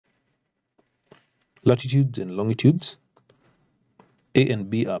Latitudes and longitudes. A and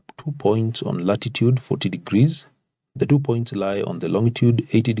B are 2 points on latitude 40 degrees. The 2 points lie on the longitude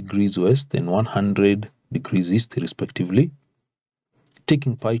 80 degrees west and 100 degrees east respectively.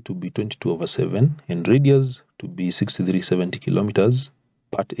 Taking pi to be 22/7 and radius to be 6370 kilometers.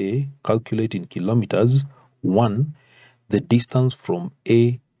 Part A, calculate in kilometers. 1. The distance from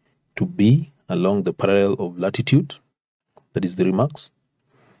A to B along the parallel of latitude, that is 3 marks.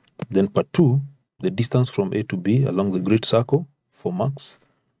 Then part 2, the distance from A to B along the great circle, 4 marks.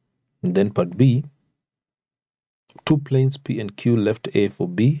 And then part B, 2 planes P and Q left A for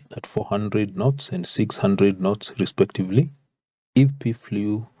B at 400 knots and 600 knots respectively. If P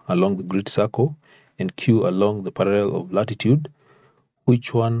flew along the great circle and Q along the parallel of latitude,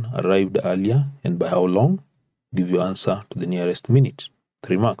 which one arrived earlier and by how long? Give your answer to the nearest minute.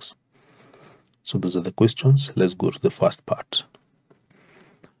 3 marks. So those are the questions. Let's go to the first part.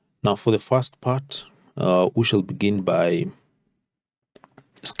 Now for the first part, we shall begin by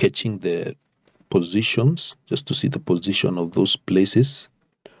sketching the positions, just to see the position of those places,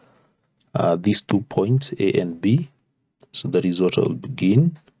 these 2 points A and B. So that is what I'll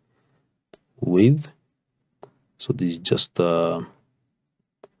begin with. So this is just a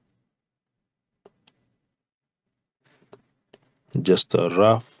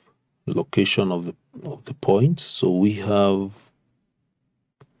rough location of the points. So we have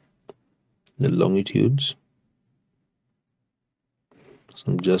the longitudes. So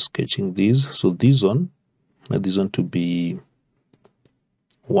I'm just sketching these. So this one to be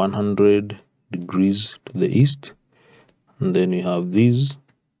 100 degrees to the east, and then we have these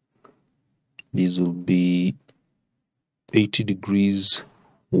will be 80 degrees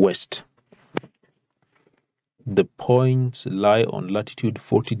west. The points lie on latitude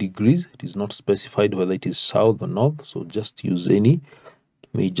 40 degrees. It is not specified whether it is south or north, so just use any.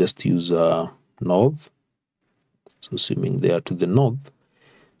 May just use north. So assuming they are to the north,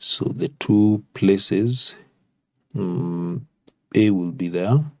 so the 2 places, A will be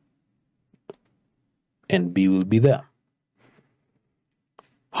there and B will be there.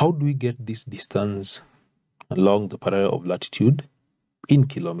 How do we get this distance along the parallel of latitude in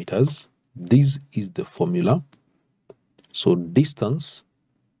kilometers? This is the formula. So distance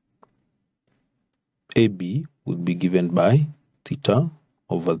AB will be given by theta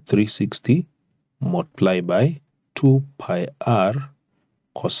over 360 multiplied by 2 pi r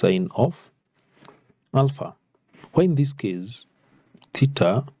cosine of alpha, where in this case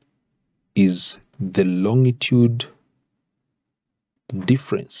theta is the longitude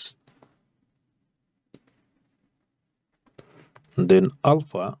difference, and then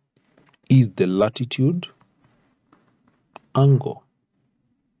alpha is the latitude angle.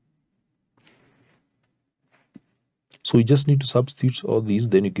 So we just need to substitute all these,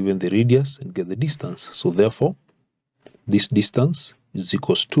 then you're given the radius and get the distance. So therefore this distance is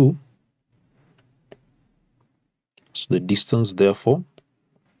equals to, so the distance therefore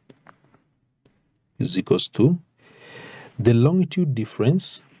is equals to the longitude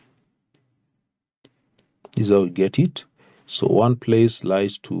difference, is how we get it. So one place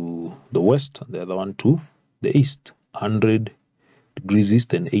lies to the west and the other one to the east, 100 degrees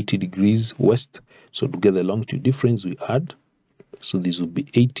east and 80 degrees west. So to get the longitude difference we add, so this will be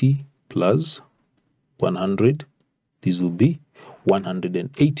 80 plus 100, this will be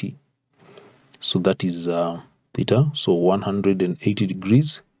 180. So that is theta. So 180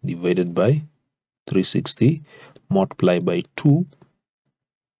 degrees divided by 360 multiplied by 2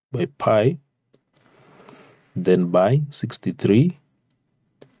 by pi, then by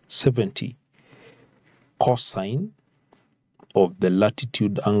 6370 cosine of the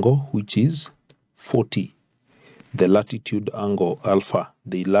latitude angle, which is 40. The latitude angle alpha,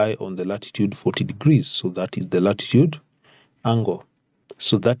 they lie on the latitude 40 degrees, so that is the latitude angle.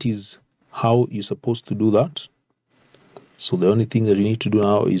 So that is how you're supposed to do that. So the only thing that you need to do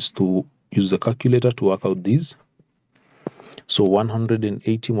now is to use the calculator to work out these. So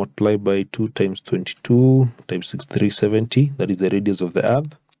 180 multiplied by 2 times 22 times 6370, that is the radius of the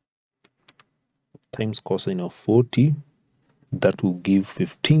earth, times cosine of 40, that will give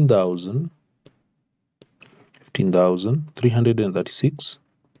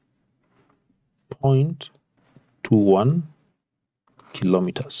 15,336.21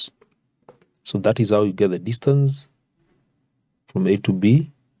 kilometers. So that is how you get the distance from A to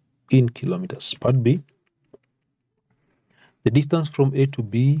B in kilometers. Part B, the distance from A to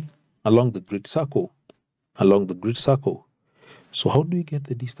B along the great circle. So how do we get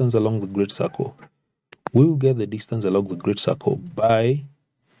the distance along the great circle? We will get the distance along the great circle by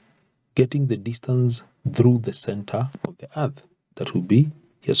getting the distance through the center of the earth. That will be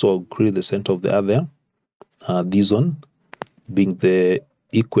here. So I'll create the center of the earth there. This one being the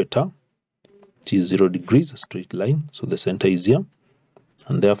equator, which is 0 degrees, a straight line. So the center is here,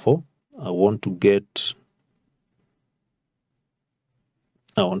 and therefore I want to get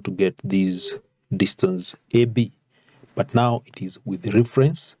this distance AB, but now it is with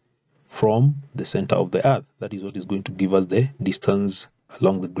reference from the center of the earth. That is what is going to give us the distance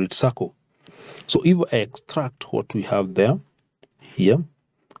along the great circle. So if I extract what we have there, here,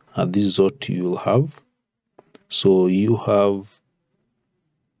 this is what you will have. So you have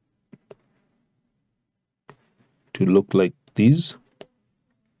to look like this.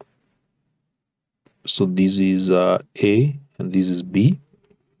 So this is A and this is B.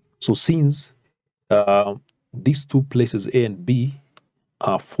 So since these two places A and B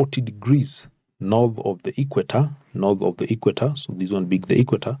are 40 degrees north of the equator, so this one being the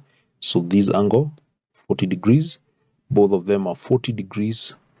equator, so this angle 40 degrees, both of them are 40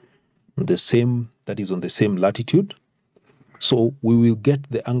 degrees, the same, that is on the same latitude. So we will get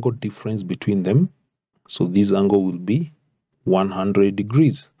the angle difference between them. So this angle will be 100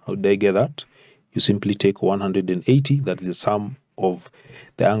 degrees. How did I get that? You simply take 180, that is the sum of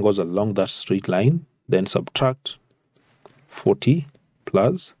the angles along that straight line, then subtract 40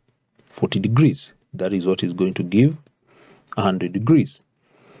 plus 40 degrees. That is what is going to give 100 degrees.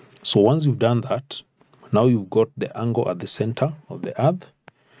 So once you've done that, now you've got the angle at the center of the earth.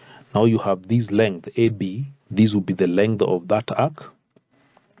 Now you have this length AB. This will be the length of that arc.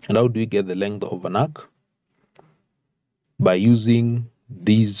 And how do we get the length of an arc? By using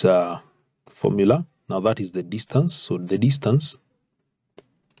this formula. Now that is the distance. So the distance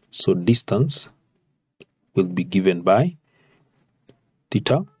will be given by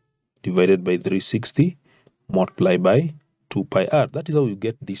theta divided by 360 multiplied by 2 pi r. That is how you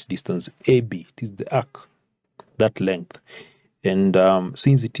get this distance AB. It is the arc, that length. And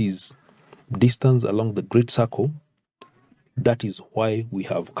since it is distance along the great circle, that is why we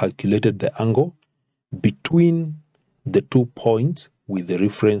have calculated the angle between the 2 points with the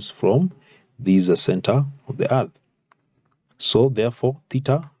reference from this center of the earth. So therefore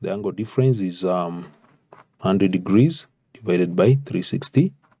theta, the angle difference, is 100 degrees divided by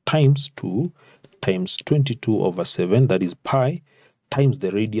 360 times 2 times 22/7, that is pi, times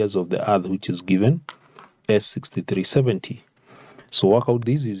the radius of the earth, which is given as 6370. So work out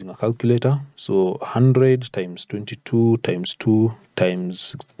this using a calculator. So 100 times 22 times 2 times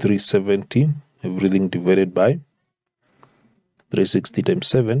 6370, everything divided by 360 times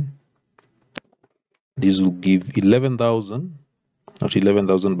 7. This will give 11,000, not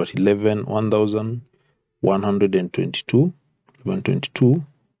 11,000, but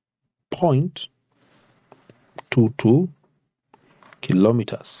 1,122.22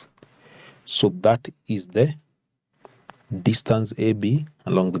 kilometers. So that is the distance AB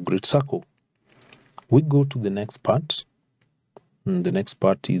along the great circle. We go to the next part. The next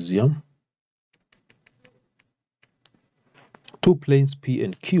part is here. Two planes P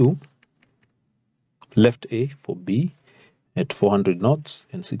and Q left A for B at 400 knots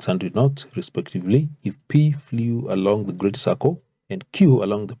and 600 knots respectively. If P flew along the great circle and Q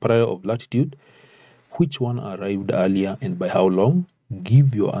along the parallel of latitude, which one arrived earlier and by how long?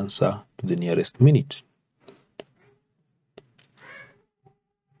 Give your answer to the nearest minute.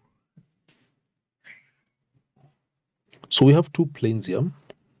 So we have two planes here,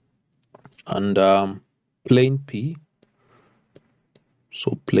 and plane P,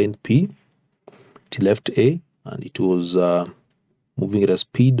 so plane P, it left A and it was moving at a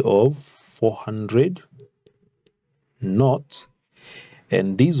speed of 400 knots,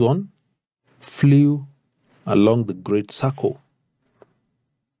 and this one flew along the great circle.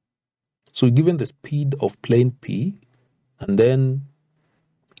 So given the speed of plane P, and then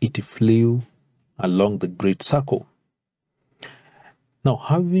it flew along the great circle. Now,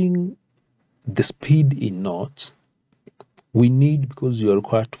 having the speed in knots, we need, because you are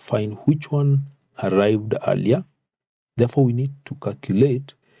required to find which one arrived earlier, therefore we need to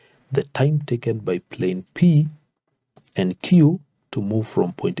calculate the time taken by plane P and Q to move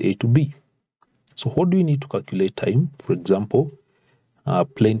from point A to B. So what do we need to calculate time? For example,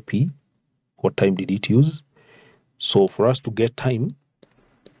 plane P, what time did it use? So for us to get time,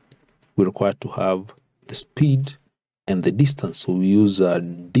 we're required to have the speed and the distance. So we use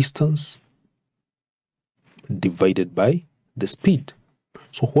distance divided by the speed.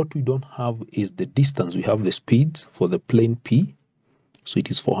 So what we don't have is the distance. We have the speed for the plane P, so it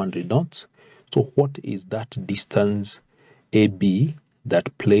is 400 knots. So what is that distance AB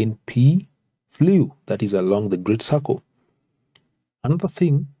that plane P flew, that is along the great circle? Another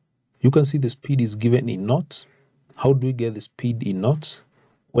thing, you can see the speed is given in knots. How do we get the speed in knots?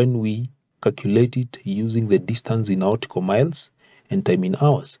 when we calculate it using the distance in nautical miles and time in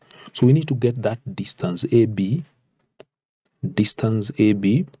hours. So we need to get that distance AB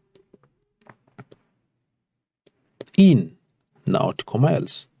in nautical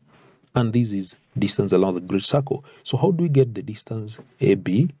miles, and this is distance along the great circle. So how do we get the distance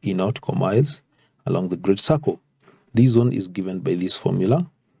AB in nautical miles along the great circle? This one is given by this formula,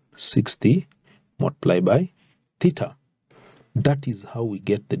 60 multiplied by theta. That is how we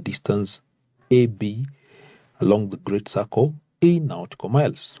get the distance AB along the great circle in nautical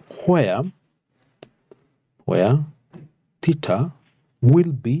miles, where theta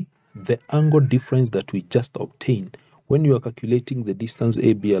will be the angle difference that we just obtained. When you are calculating the distance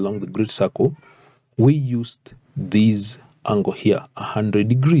AB along the great circle, we used this angle here, 100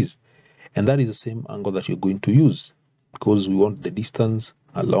 degrees. And that is the same angle that you're going to use because we want the distance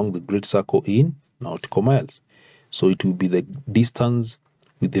along the great circle in nautical miles. So it will be the distance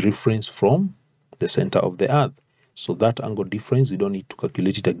with the reference from the center of the earth. So that angle difference, we don't need to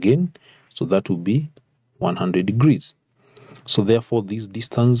calculate it again. So that will be 100 degrees. So therefore, this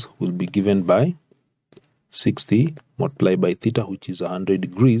distance will be given by 60 multiplied by theta, which is 100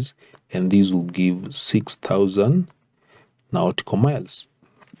 degrees, and this will give 6,000 nautical miles.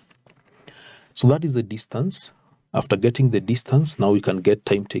 So that is the distance. After getting the distance, now we can get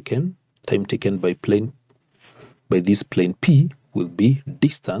time taken. Time taken by this plane P will be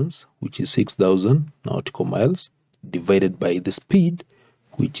distance, which is 6,000 nautical miles, divided by the speed,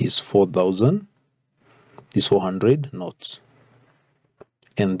 which is 400 knots.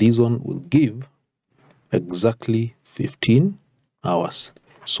 And this one will give exactly 15 hours.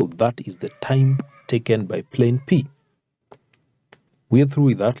 So that is the time taken by plane P. We are through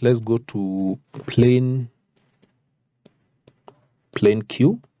with that. Let's go to plane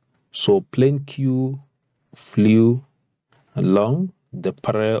Q. So plane Q flew along the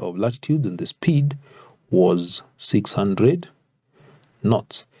parallel of latitude and the speed was 600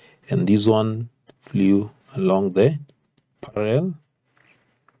 knots. And this one flew along the parallel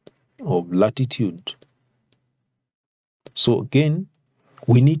of latitude. So again,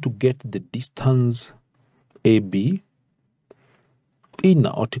 we need to get the distance AB in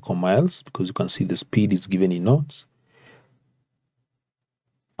nautical miles, because you can see the speed is given in knots,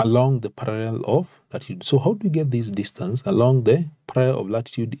 along the parallel of latitude. So how do we get this distance along the parallel of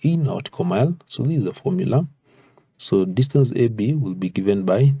latitude in nautical mile? So this is the formula. So distance AB will be given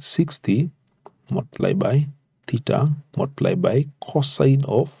by 60 multiplied by theta multiplied by cosine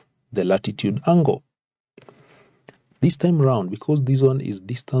of the latitude angle. This time around, because this one is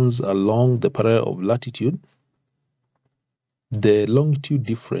distance along the parallel of latitude, the longitude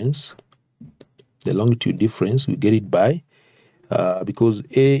difference, we get it by because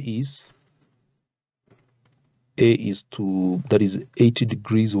A is that is 80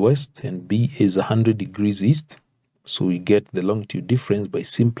 degrees west and B is 100 degrees east. So we get the longitude difference by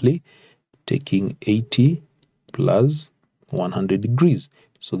simply taking 80 plus 100 degrees.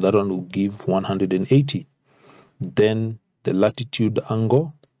 So that one will give 180. Then the latitude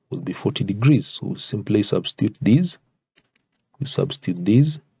angle will be 40 degrees. So we simply substitute these. This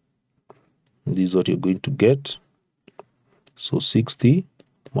is what you're going to get. So 60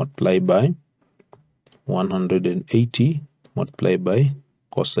 multiplied by 180 multiplied by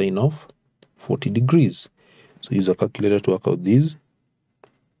cosine of 40 degrees. So use a calculator to work out these.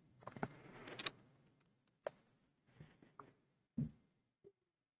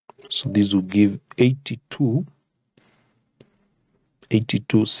 So this will give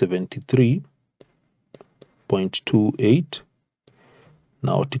 8273.28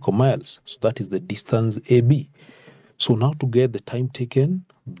 nautical miles. So that is the distance AB. So now to get the time taken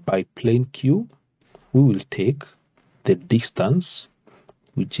by plane Q, we will take the distance,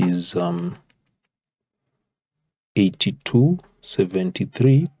 which is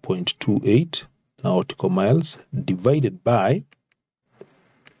 8273.28 nautical miles, divided by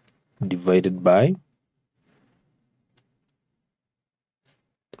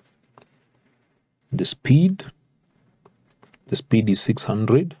the speed. The speed is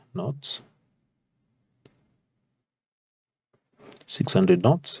 600 knots. 600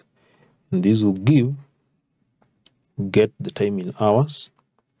 knots, and this will get the time in hours,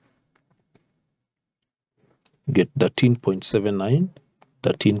 get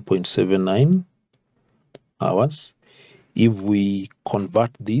 13.79 hours. If we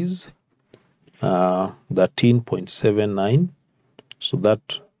convert these 13.79, so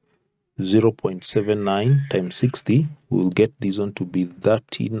that 0.79 times 60, we will get this one to be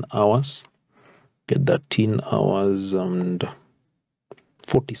 13 hours. Get 13 hours and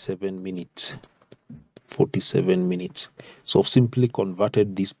 47 minutes. 47 minutes. So I've simply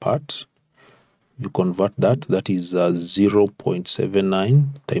converted this part. You convert that is 0.79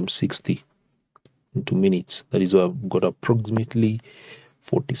 times 60 into minutes. That is why I've got approximately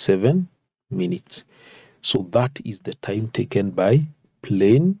 47 minutes. So that is the time taken by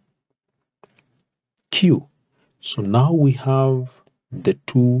plane Q. So now we have the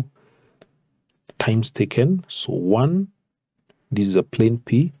two times taken. So one, this is a plane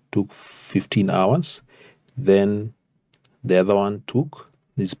P, took 15 hours. Then the other one took,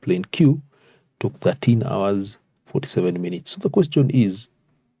 this plane Q, took 13 hours, 47 minutes. So the question is,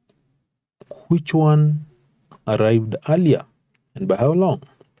 which one arrived earlier and by how long?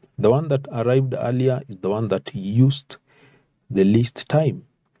 The one that arrived earlier is the one that used the least time,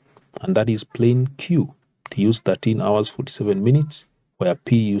 and that is plane Q. It used 13 hours 47 minutes, where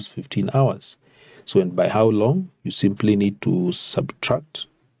P used 15 hours. So, and by how long? You simply need to subtract.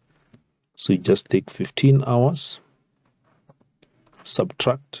 So you just take 15 hours,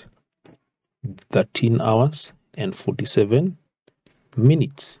 subtract 13 hours and 47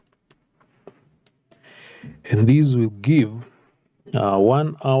 minutes. And these will give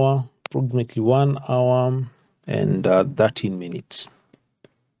 1 hour, approximately 1 hour and 13 minutes.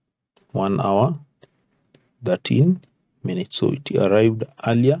 1 hour, 13 minutes. So it arrived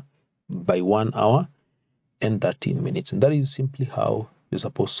earlier by 1 hour and 13 minutes. And that is simply how you're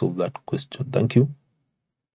supposed to solve that question. Thank you.